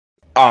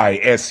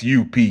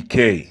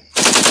I.S.U.P.K.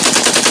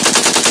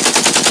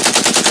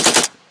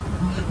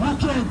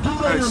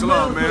 Hey,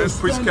 Shalom, man. It's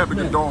Priest Captain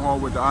Gadon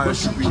with the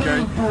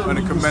I.S.U.P.K.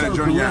 under Commander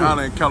Journey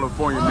Yahanna in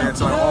California, man.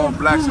 Telling all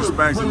blacks,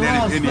 Hispanics, and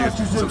Native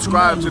Indians,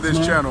 subscribe to this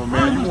channel,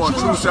 man. You want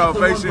true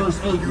salvation,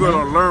 you're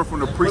going to learn from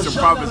the priests and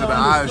prophets of the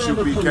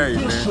I.S.U.P.K,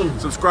 man.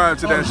 Subscribe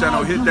to that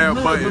channel, hit that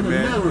button,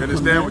 man.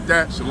 Understand with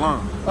that?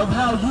 Shalom. All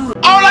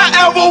I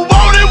ever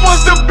wanted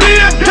was to be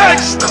a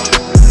gangster.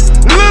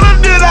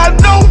 Little did I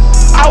know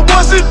I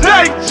was in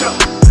danger.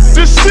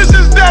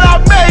 Decisions that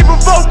I made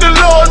provoked the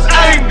Lord's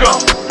anger.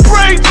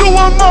 Prayed to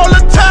him all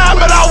the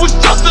time, but I was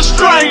just a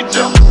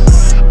stranger.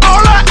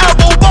 All I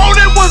ever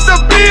wanted was to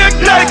be a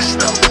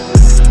gangster.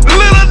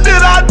 Little did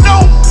I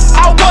know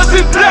I was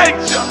in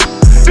danger.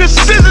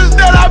 Decisions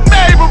that I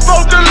made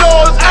provoked the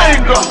Lord's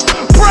anger.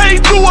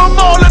 Prayed to him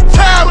all the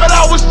time, but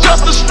I was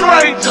just a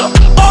stranger.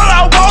 All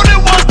I wanted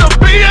was to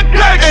be a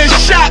gangster. And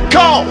shot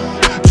call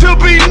to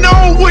be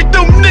known with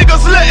them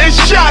niggas letting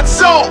shots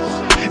off.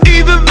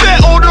 Either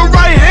that or the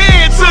right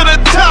hand to the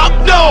top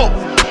dog.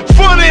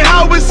 Funny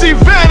how we see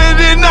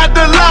vanity, not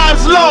the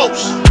lives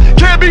lost.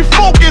 Can't be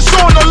focused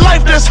on a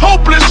life that's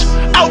hopeless.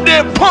 Out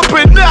there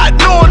pumping, not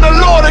knowing the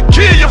Lord will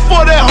kill you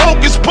for that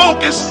hocus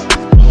pocus.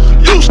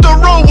 Used to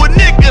roll with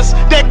niggas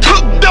that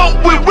cook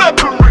dope with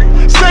weaponry.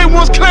 Same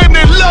ones claim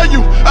they love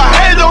you. I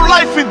had no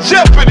life in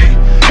jeopardy.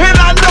 And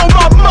I know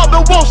my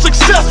mother wants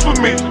success for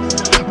me,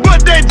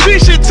 but that G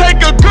should take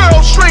a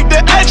girl straight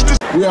to ecstasy.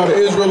 We are the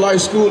Israelite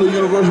School of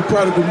Universal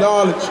Practical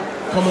Knowledge,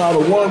 coming out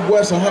of 1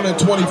 West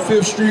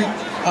 125th Street,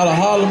 out of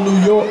Harlem, New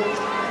York,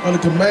 under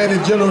Commander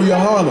General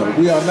Yahanna.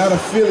 We are not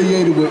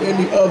affiliated with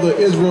any other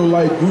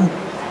Israelite group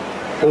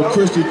or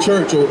Christian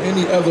church or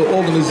any other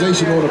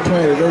organization on the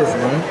planet Earth,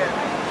 man.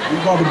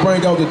 We're about to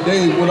bring out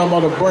today, what I'm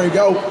about to bring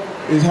out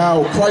is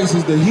how Christ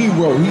is the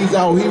hero. He's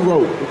our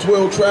hero. The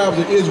 12 tribes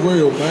of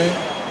Israel,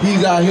 man.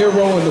 He's our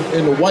hero,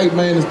 and the white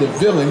man is the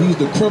villain. He's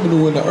the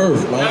criminal in the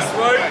earth, man. That's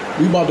right.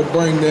 We about to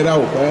bring that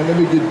out, man. Let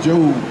me get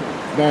Job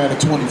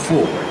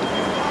 9:24.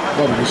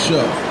 Brother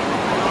Michelle.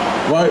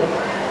 Right?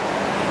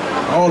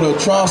 All the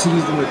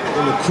atrocities and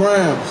the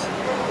crimes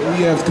that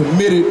we have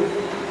committed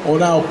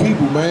on our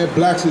people, man.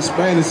 Blacks,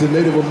 Hispanics, and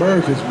Native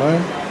Americans,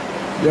 man.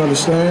 You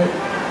understand?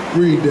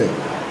 Read that.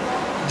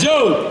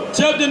 Job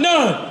chapter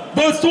 9,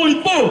 verse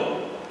 24.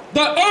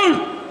 The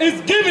earth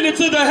is given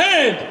into the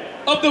hand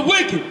of the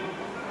wicked.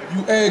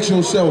 You ask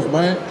yourself,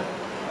 man,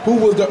 who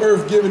was the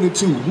earth given it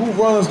to? Who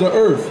runs the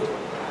earth?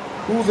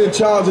 Who's in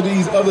charge of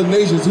these other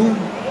nations?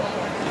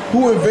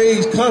 Who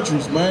invades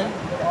countries, man?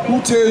 Who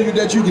tells you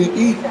that you can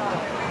eat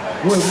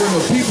when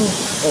a people,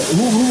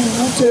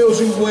 who tells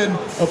you when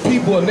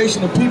a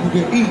nation of people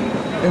can eat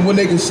and when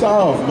they can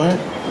starve, man?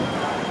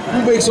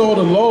 Who makes all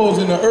the laws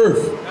in the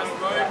earth?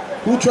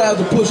 Who tries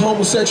to push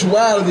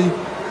homosexuality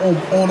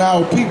on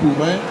our people,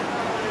 man?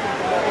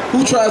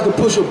 Who tries to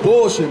push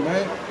abortion,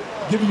 man?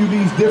 Giving you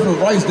these different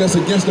rights that's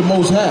against the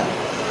Most High,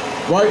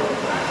 right?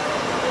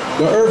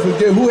 The earth is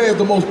there. Who has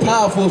the most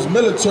powerful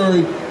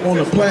military on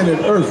the planet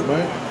Earth,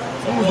 man?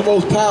 Who's the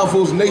most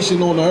powerful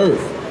nation on the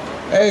earth?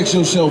 Ask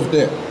yourself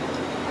that.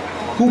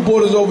 Who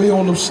brought us over here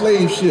on them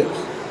slave ships?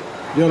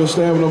 You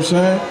understand what I'm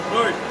saying?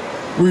 Right.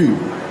 Read.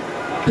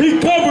 He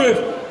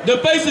covereth the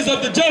faces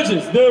of the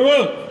judges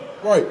thereof.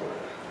 Right.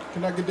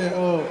 Can I get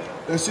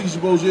that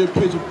C.J.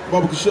 picture,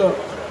 Baba Kashab?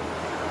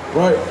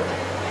 Right.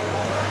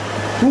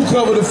 Who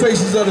covered the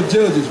faces of the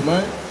judges,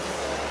 man?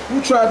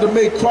 Who tried to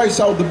make Christ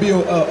out to be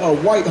a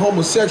white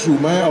homosexual,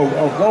 man,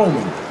 a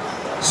Roman?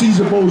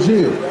 Caesar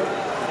Borgia.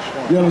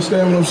 You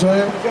understand what I'm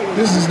saying?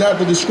 This is not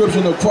the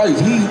description of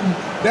Christ.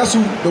 That's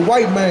who, the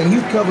white man,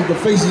 he covered the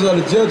faces of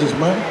the judges,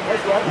 man.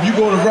 If you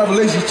go to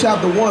Revelation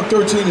chapter 1,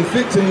 13 and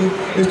 15,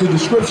 it's the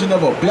description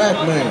of a black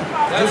man,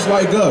 just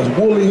like us,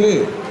 woolly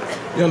head.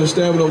 You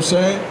understand what I'm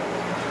saying?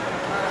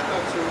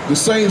 The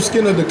same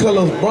skin of the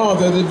color of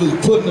bronze as if it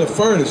was put in a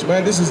furnace,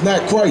 man. This is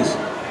not Christ.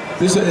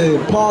 This is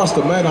an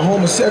imposter, man, a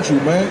homosexual,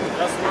 man.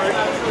 That's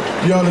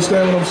right. You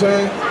understand what I'm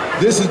saying?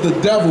 This is the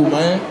devil,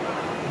 man.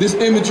 This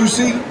image you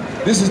see,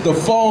 this is the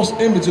false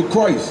image of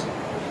Christ.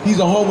 He's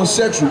a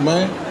homosexual,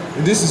 man.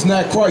 And this is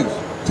not Christ.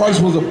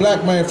 Christ was a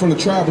black man from the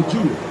tribe of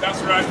Judah.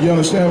 That's right. You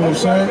understand what I'm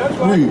saying?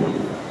 Read.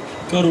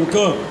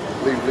 Come.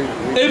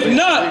 If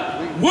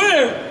not,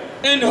 where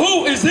and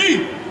who is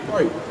he?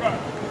 Right.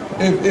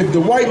 If the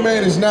white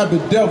man is not the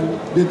devil,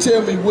 then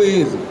tell me where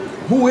is it?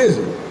 Who is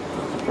it?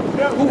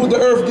 Who was the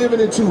earth given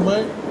it to,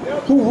 man?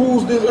 Who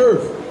rules this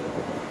earth?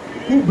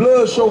 Who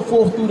blood show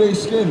forth through their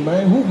skin,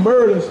 man? Who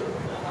murders?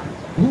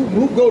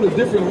 Who go to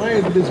different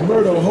lands and just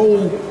murder a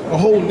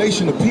whole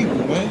nation of people,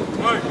 man?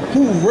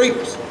 Who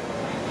rapes?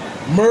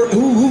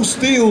 Who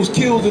steals,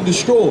 kills, and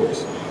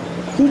destroys?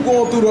 Who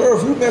going through the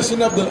earth? Who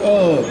messing up the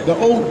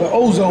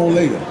ozone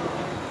layer?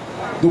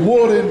 The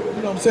water, you know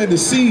what I'm saying? The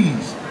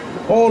seas.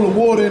 All the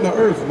water in the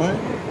earth, man.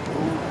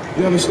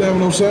 You understand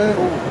what I'm saying?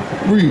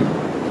 Read.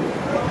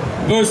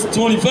 Verse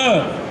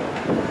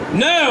 25.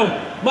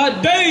 Now my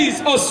days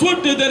are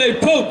swifter than a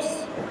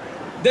post.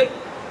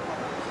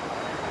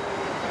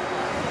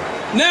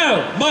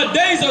 Now my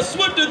days are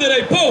swifter than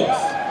a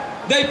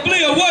post. They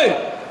flee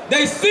away.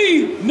 They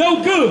see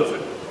no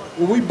good.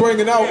 What we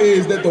bringing out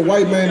is that the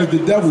white man is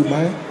the devil,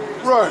 man.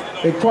 Right.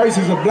 And Christ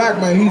is a black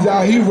man. He's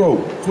our hero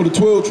for the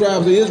 12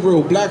 tribes of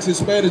Israel, blacks,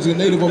 Hispanics, and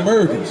Native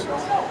Americans.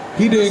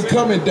 He didn't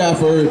come and die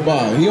for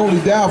everybody. He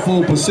only died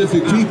for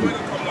Pacific people.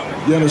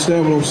 You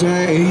understand what I'm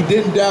saying? And he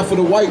didn't die for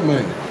the white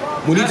man.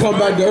 When he come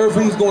back to earth,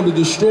 he's going to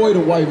destroy the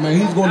white man.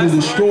 He's going to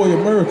destroy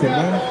America,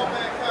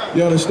 man.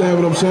 You understand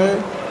what I'm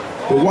saying?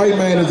 The white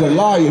man is a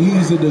liar.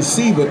 He's a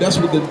deceiver. That's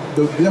what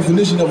the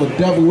definition of a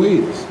devil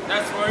is.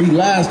 He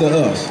lies to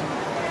us.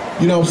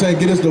 You know what I'm saying?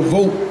 Get us to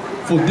vote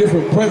for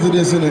different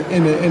presidents to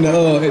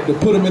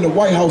put him in the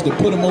White House, to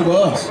put him over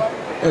us,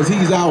 as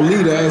he's our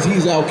leader, as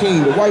he's our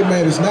king. The white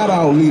man is not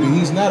our leader.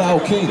 He's not our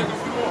king.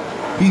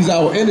 He's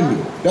our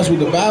enemy. That's what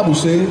the Bible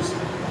says.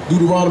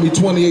 Deuteronomy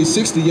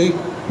 28:68.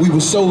 We were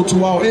sold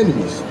to our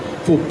enemies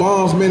for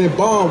bondsmen and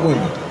bondwomen.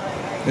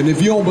 And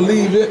if you don't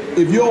believe it,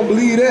 if you don't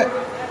believe that,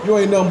 you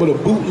ain't nothing but a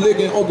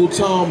bootlicking Uncle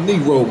Tom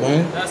Negro,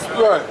 man. That's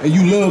right. And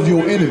you love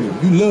your enemy.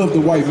 You love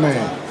the white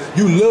man.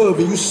 You love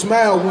and you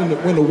smile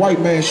when the white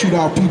man shoot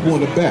our people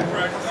in the back.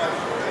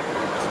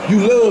 You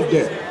love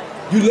that.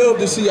 You love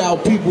to see our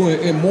people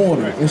in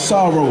mourning, in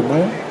sorrow,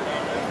 man.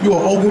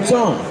 You're Uncle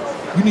Tom.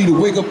 You need to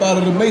wake up out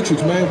of the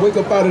matrix, man. Wake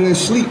up out of that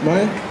sleep,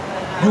 man.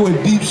 You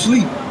in deep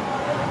sleep.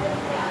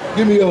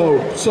 Give me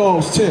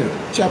Psalms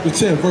 10, chapter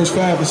 10, verse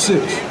 5 and 6. You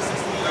know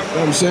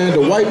what I'm saying?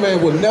 The white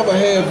man will never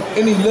have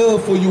any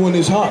love for you in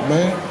his heart,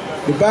 man.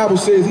 The Bible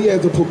says he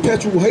has a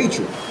perpetual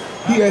hatred.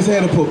 He has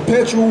had a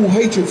perpetual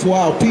hatred for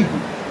our people.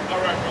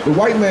 The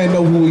white man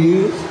know who he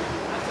is.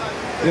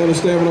 You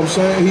understand what I'm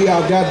saying? He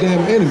our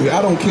goddamn enemy.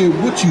 I don't care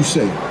what you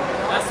say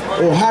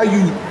or how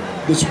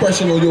the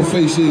expression on your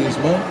face is,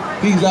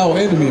 man. He's our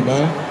enemy,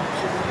 man.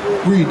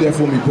 Read that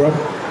for me, brother.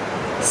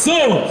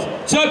 Psalms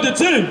chapter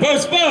 10,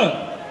 verse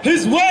 5.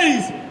 His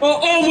ways are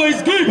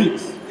always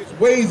grievous. His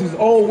ways is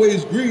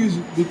always grievous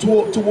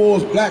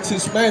towards blacks,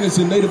 Hispanics,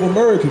 and Native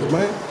Americans,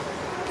 man.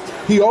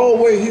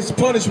 His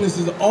punishments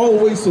is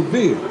always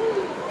severe.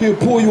 He'll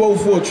pull you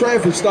over for a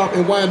traffic stop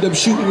and wind up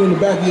shooting you in the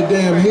back of your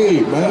damn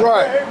head, man.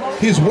 Right.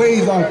 His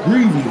ways are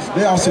grievous.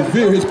 They are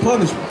severe, his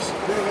punishments.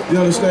 You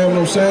understand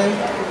what I'm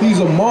saying? He's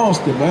a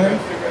monster, man.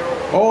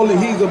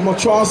 He's a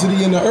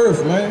monstrosity in the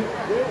earth, man.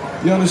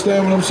 You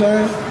understand what I'm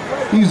saying?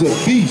 He's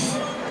a beast.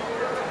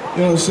 You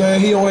know what I'm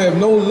saying? He don't have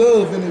no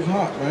love in his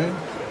heart, man.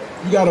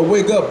 You gotta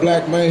wake up,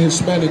 black man,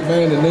 Hispanic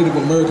man, and Native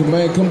American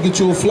man. Come get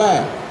you a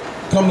fly.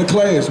 Come to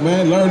class,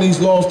 man. Learn these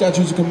laws,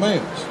 statutes, and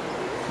commandments.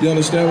 You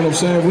understand what I'm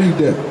saying? Read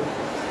that.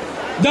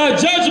 Thy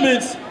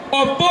judgments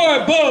are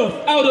far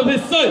above out of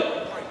his sight.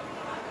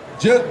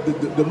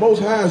 The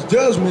Most High's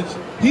judgments,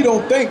 he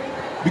don't think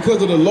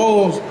because of the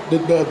laws,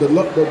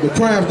 the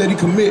crimes that he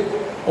commit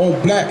on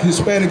black,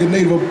 Hispanic, and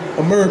Native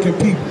American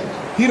people.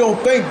 He don't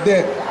think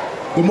that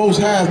the Most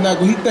High is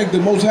not. He think the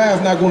Most High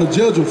is not going to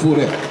judge him for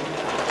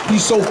that.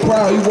 He's so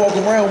proud. He walk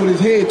around with his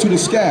head to the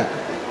sky,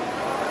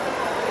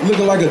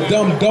 looking like a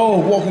dumb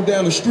dog walking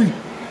down the street.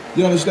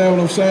 You understand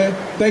what I'm saying?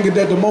 Thinking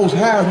that the Most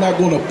High is not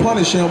going to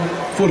punish him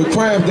for the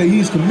crimes that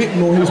he's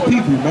committing on his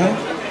people, man.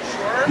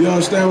 You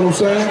understand what I'm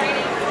saying?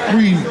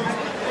 Read.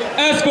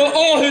 As for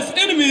all his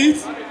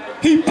enemies,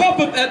 he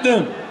puffeth at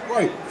them.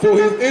 Right, for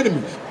his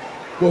enemies.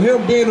 For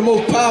him being the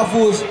most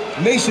powerful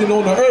nation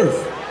on the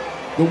earth.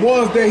 The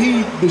ones that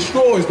he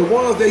destroys, the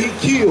ones that he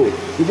kills,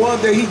 the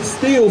ones that he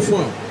steals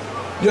from.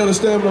 You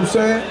understand what I'm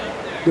saying?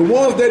 The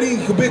ones that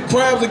he commit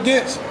crimes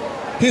against,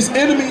 his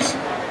enemies,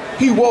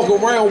 he walk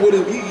around with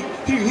it.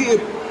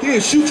 He'll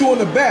shoot you in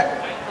the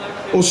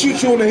back or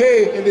shoot you in the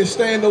head and then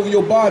stand over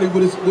your body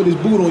with his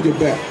boot on your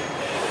back.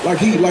 Like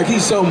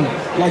he's some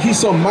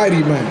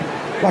mighty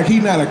man. Like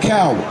he's not a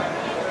coward.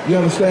 You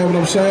understand what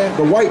I'm saying?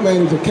 The white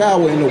man is a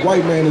coward and the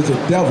white man is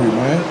a devil,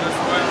 man.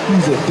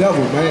 He's a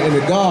devil, man,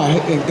 and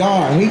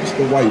God hates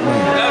the white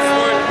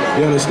man.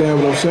 You understand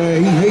what I'm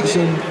saying? He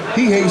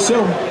hates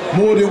him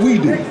more than we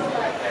do.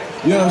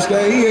 You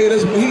understand? He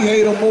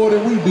hate him more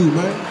than we do,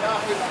 man.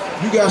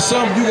 You got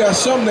some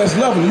that's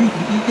loving. You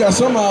got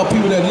some of our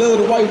people that love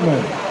the white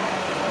man.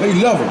 They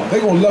love him. They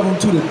gonna love him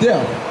to the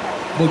death.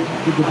 But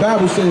the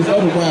Bible says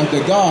otherwise,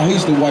 that God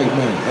hates the white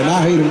man, and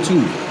I hate him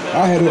too.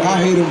 I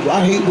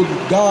hate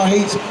what God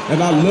hates,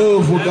 and I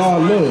love what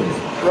God loves.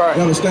 Right.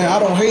 You understand? I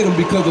don't hate him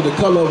because of the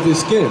color of his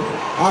skin.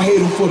 I hate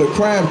him for the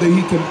crimes that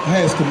he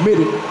has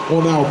committed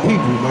on our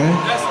people, man.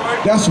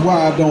 That's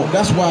why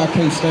I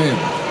can't stand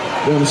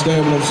him. You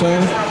understand what I'm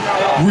saying?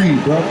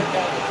 Read, brother.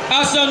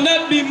 I shall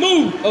not be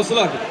moved. Oh,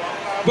 Salaki.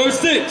 Verse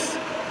 6.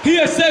 He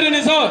has said in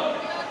his heart,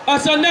 I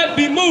shall not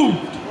be moved.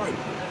 Right.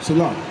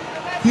 Salaki.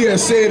 He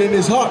has said in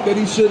his heart that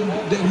he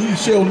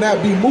shall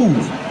not be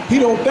moved. He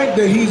don't think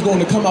that he's going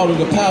to come out of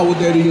the power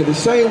that he is. The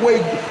same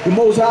way the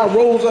Most High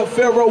rose up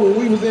Pharaoh when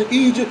we was in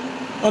Egypt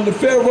under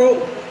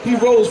Pharaoh, he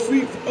rose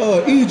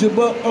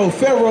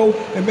Pharaoh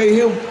and made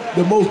him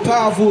the most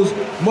powerful,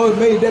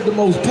 made that the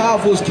most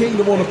powerful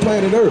kingdom on the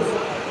planet Earth.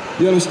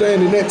 You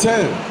understand? In that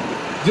time,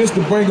 just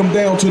to bring him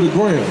down to the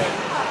ground,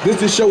 just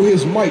to show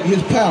his might,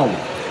 his power.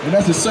 And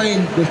that's the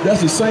same thing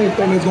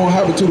that's going to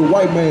happen to the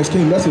white man's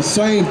kingdom. That's the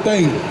same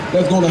thing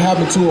that's going to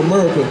happen to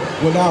America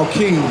when our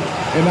king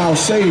and our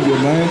savior,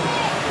 man.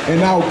 And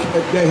now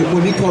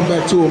when he come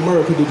back to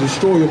America to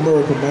destroy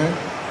America, man.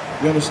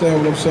 You understand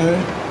what I'm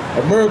saying?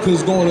 America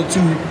is going into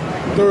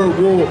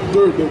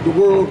the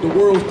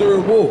world's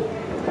third war.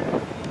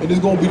 And it's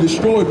going to be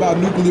destroyed by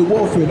nuclear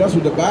warfare. That's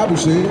what the Bible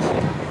says.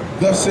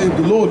 Thus save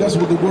the Lord. That's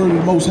what the word of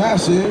the Most High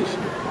says.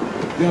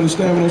 You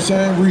understand what I'm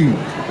saying? Read.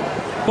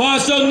 For I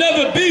shall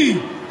never be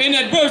in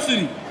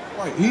adversity.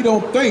 Right. He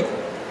don't think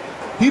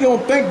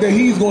that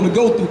he's going to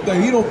go through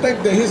things. He don't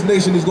think that his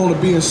nation is going to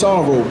be in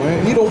sorrow,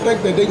 man. He don't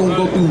think that they're going to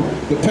go through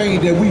the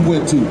pain that we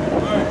went through.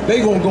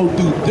 They're going to go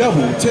through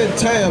double, 10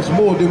 times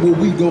more than what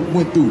we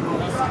went through.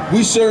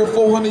 We served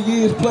 400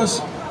 years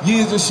plus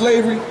years of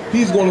slavery.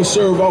 He's going to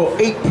serve all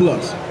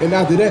 8+. And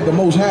after that, the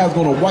Most High is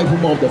going to wipe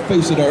him off the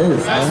face of the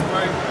earth,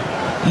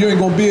 man. You ain't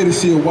going to be able to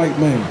see a white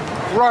man.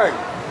 Right.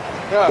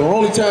 Yeah. The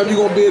only time you're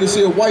going to be able to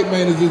see a white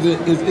man is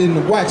in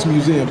the wax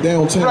museum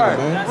downtown,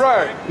 man.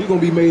 Right. He's going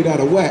to be made out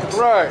of wax.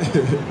 Right.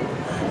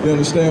 You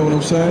understand what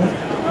I'm saying?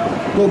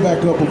 Go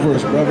back up a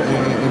verse, brother,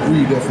 and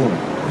read that for me.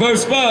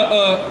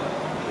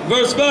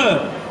 Verse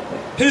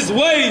 5. His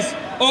ways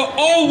are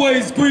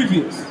always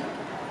grievous.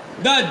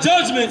 Thy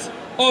judgments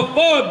are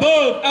far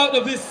above out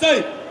of his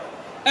sight.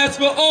 As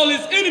for all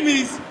his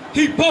enemies,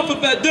 he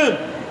puffeth at them.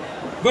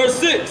 Verse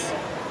 6.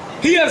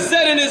 He has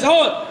said in his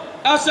heart,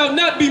 I shall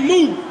not be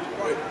moved.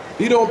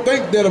 He don't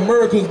think that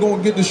America's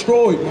going to get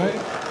destroyed, man.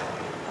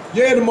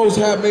 Yeah, the Most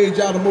High made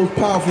y'all the most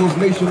powerful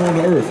nation on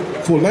the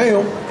earth. For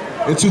now,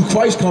 until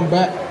Christ come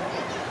back,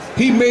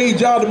 he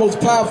made y'all the most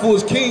powerful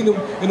kingdom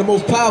and the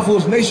most powerful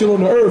nation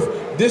on the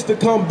earth. This to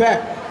come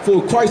back,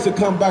 for Christ to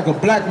come back, a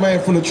black man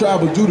from the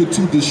tribe of Judah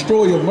to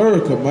destroy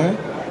America, man.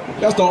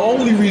 That's the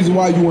only reason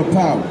why you in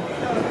power.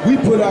 We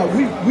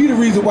the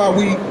reason why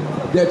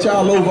that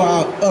y'all over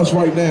us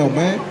right now,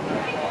 man.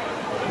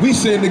 We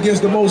sinned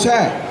against the Most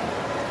High.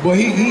 But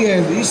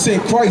he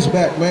sent Christ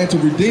back, man, to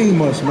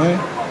redeem us, man.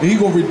 And he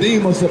gonna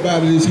redeem us up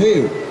out of this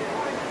hell.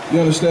 You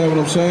understand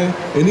what I'm saying?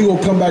 And he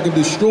gonna come back and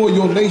destroy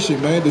your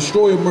nation, man.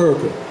 Destroy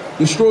America.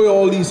 Destroy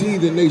all these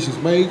heathen nations,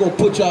 man. He gonna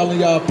put y'all in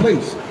y'all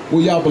place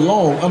where y'all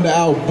belong, under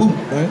our boot,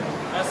 man.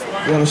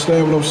 You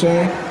understand what I'm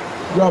saying?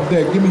 Drop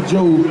that. Give me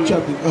Job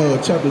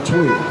chapter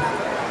 12.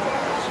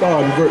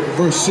 Start in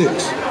verse 6. You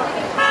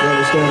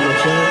understand what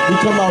I'm saying? We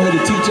come out here to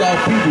teach our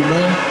people,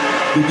 man.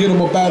 To get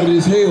them up out of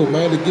this hell,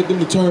 man. To get them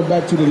to turn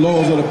back to the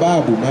laws of the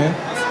Bible, man.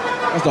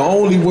 That's the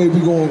only way we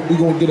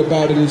gonna get up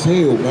out of this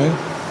hell, man.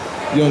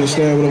 You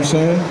understand what I'm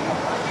saying?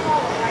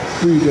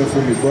 Read that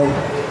for me, brother.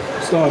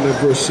 Starting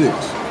at verse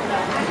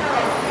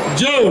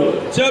 6.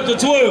 Job chapter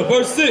 12,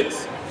 verse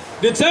 6.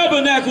 The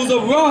tabernacles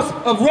of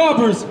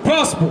robbers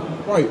prosper.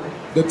 Right.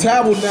 The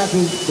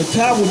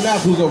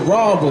tabernacles of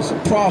robbers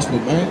prosper,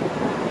 man.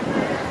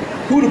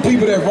 Who the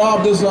people that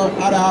robbed us out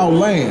of our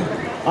land?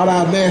 Out of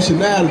our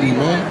nationality,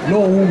 man,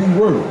 knowing who we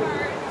were,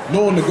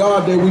 knowing the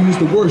God that we used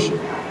to worship.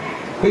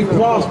 They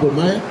prosper,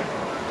 man.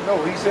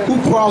 Who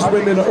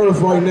prospering in the earth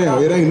right now?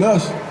 It ain't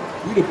us.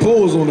 We the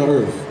poors on the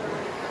earth.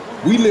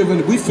 We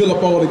fill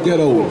up all the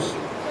ghettos.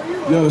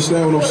 You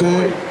understand what I'm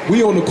saying?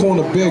 We on the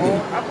corner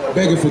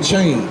begging for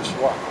change.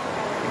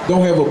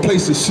 Don't have a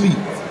place to sleep.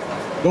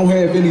 Don't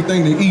have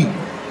anything to eat.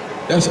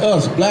 That's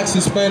us, blacks,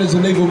 Hispanics,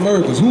 and Native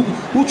Americans. Who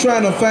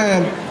trying to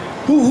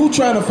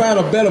find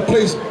a better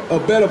place,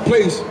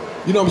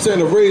 you know what I'm saying,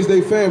 to raise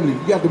their family?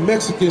 You got the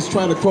Mexicans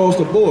trying to cross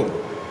the border.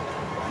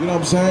 You know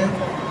what I'm saying?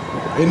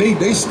 And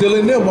they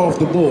stealing them off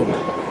the border.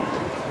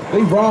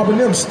 They robbing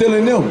them,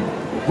 stealing them.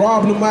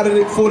 Robbing them out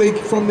of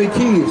from their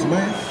kids,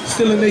 man.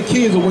 Stealing their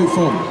kids away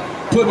from them.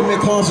 Putting them in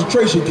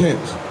concentration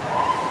camps.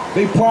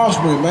 They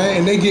prospering, man,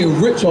 and they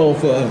getting rich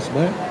off of us,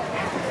 man.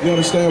 You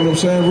understand what I'm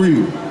saying?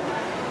 Read.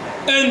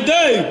 And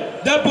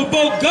they that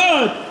provoke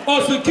God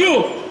are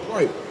secure.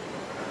 Right.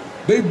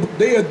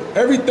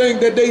 Everything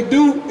that they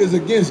do is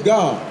against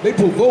God. They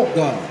provoke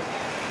God.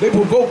 They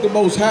provoke the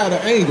Most High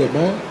to anger,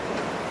 man.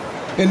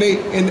 And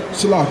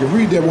Shalaka,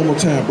 read that one more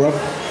time, brother.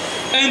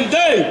 And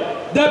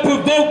they that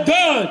provoke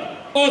God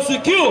are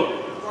secure.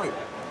 Right.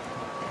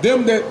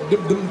 Them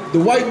the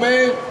white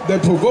man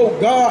that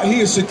provoke God, he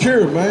is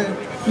secure, man.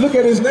 Look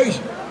at his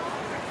nation.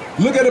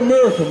 Look at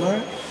America,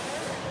 man.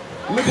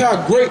 Look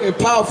how great and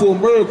powerful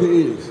America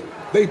is.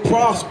 They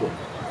prosper.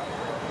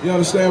 You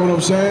understand what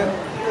I'm saying?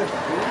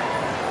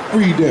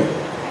 Read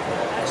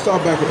that.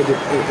 Start back at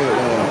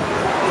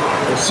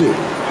 6.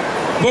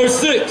 Verse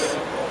 6.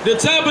 The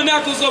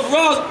tabernacles of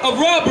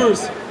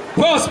robbers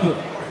prosper.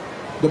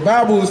 The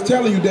Bible is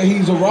telling you that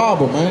he's a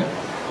robber, man.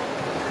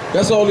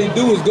 That's all he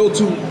do is go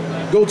to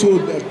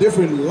a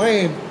different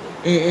land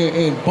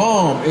and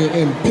bomb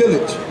and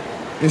pillage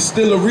and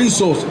steal the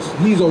resources.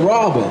 He's a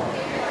robber.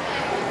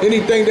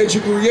 Anything that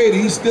you created,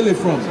 he's stealing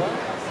from you.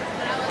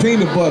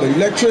 Peanut butter,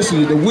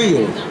 electricity, the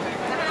wheel.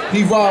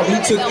 He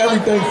took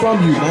everything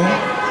from you,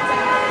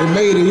 man, and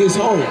made it his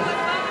home.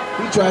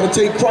 He tried to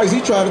take Christ,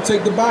 he tried to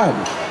take the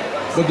Bible.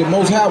 But the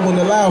Most High wouldn't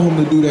allow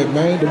him to do that,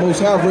 man. The Most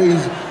High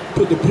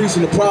put the priests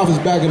and the prophets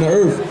back in the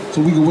earth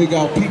so we can wake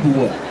our people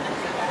up.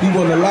 He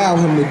wouldn't allow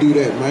him to do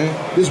that,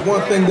 man. This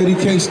one thing that he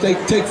can't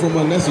take from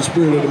us, that's the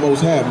spirit of the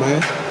Most High,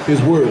 man.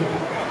 His word.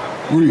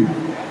 Read.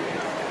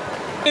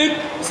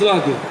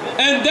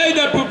 And they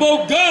that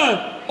provoke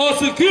God are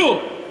secure,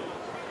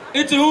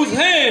 into whose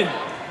hand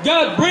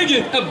God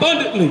bringeth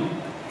abundantly.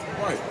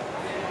 Right.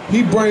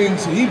 He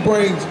brings,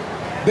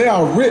 they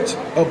are rich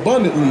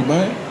abundantly,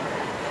 man.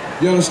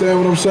 You understand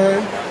what I'm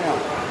saying?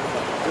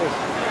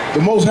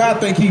 The Most High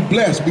think he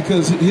blessed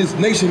because his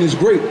nation is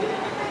great.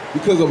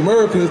 Because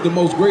America is the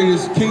most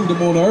greatest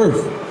kingdom on the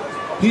earth.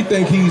 He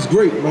think he's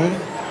great, man.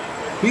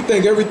 He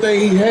think everything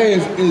he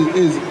has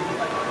is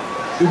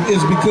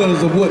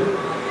because of what?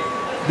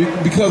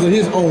 Because of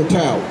his own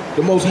power.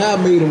 The Most High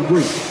made him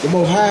great. The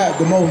Most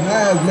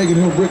High is making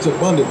him rich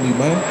abundantly,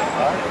 man.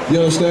 You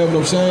understand what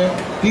I'm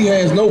saying? He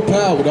has no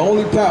power. The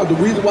only power, the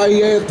reason why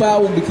he has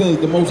power is because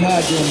the Most High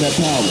gave him that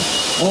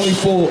power.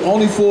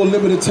 Only for a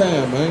limited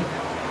time, man.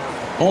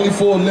 Only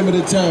for a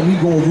limited time he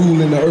gonna rule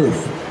in the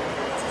earth.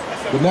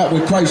 But not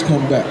when Christ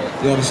come back.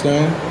 You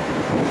understand?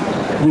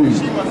 Read.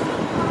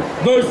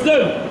 Verse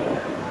 7.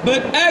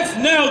 But ask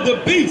now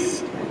the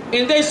beasts,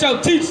 and they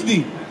shall teach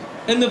thee,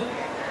 and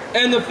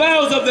the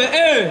fowls of the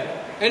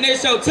air, and they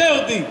shall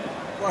tell thee.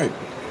 Right.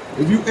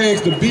 If you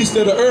ask the beasts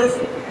of the earth,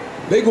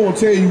 they gonna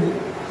tell you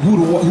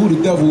who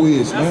the devil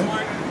is,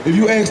 man. If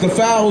you ask the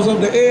fowls of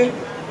the air,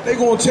 they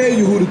gonna tell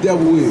you who the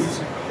devil is,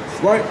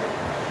 right?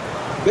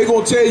 They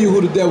gonna tell you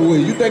who the devil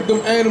is. You think them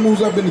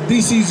animals up in the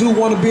DC Zoo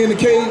want to be in the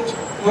cage?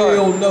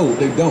 Hell no,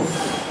 they don't.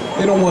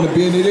 They don't want to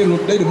be in there.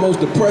 They the most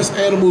depressed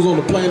animals on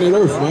the planet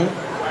Earth, man.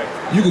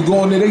 You can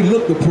go in there, they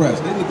look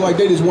depressed. They look like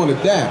they just want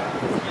to die.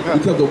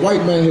 Because the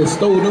white man has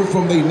stolen them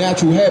from their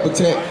natural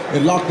habitat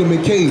and locked them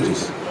in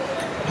cages.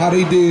 How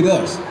they did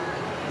us.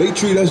 They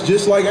treat us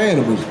just like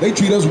animals. They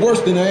treat us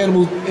worse than the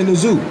animals in the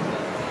zoo.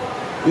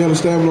 You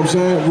understand what I'm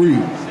saying?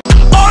 Read.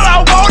 All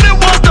I wanted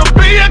was to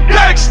be a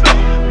gangster.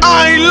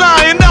 I ain't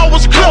lying, I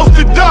was close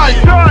to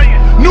dying.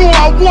 Knew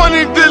I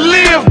wanted to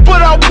live,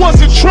 but I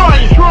wasn't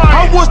trying.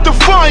 I was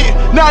defiant,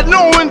 not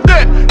knowing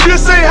that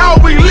this ain't how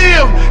we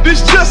live.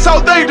 This just how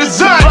they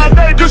design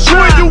it. Cause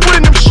when you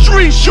in them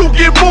streets, you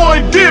get more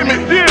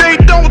endemic. They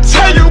don't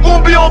tell you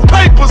gonna be on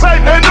papers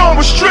and on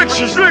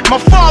restrictions. My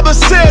father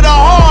said a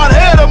hard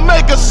head to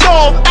make a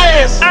soft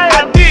ass.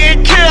 I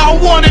didn't care, I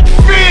wanted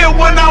fear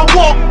when I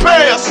walked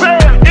past.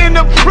 In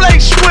a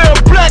place where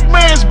a black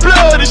man's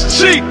blood is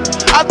cheap.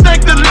 I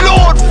thank the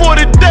Lord for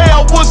the day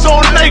I was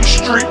on Lake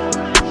Street.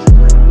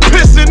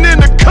 Pissing in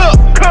the cup,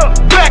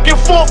 back and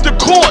forth to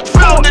court,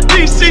 from the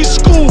DC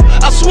school.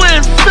 I swear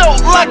it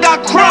felt like I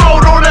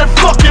crawled on that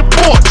fucking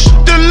porch.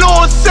 The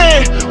Lord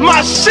said,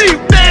 my sheep,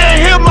 they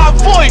ain't hear my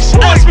voice.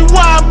 Asked me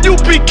why I'm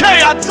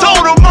UPK, I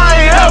told them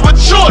I ain't have a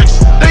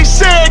choice. They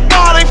said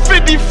God ain't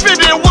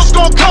 50-50 and what's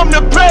gonna come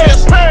to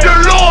pass. The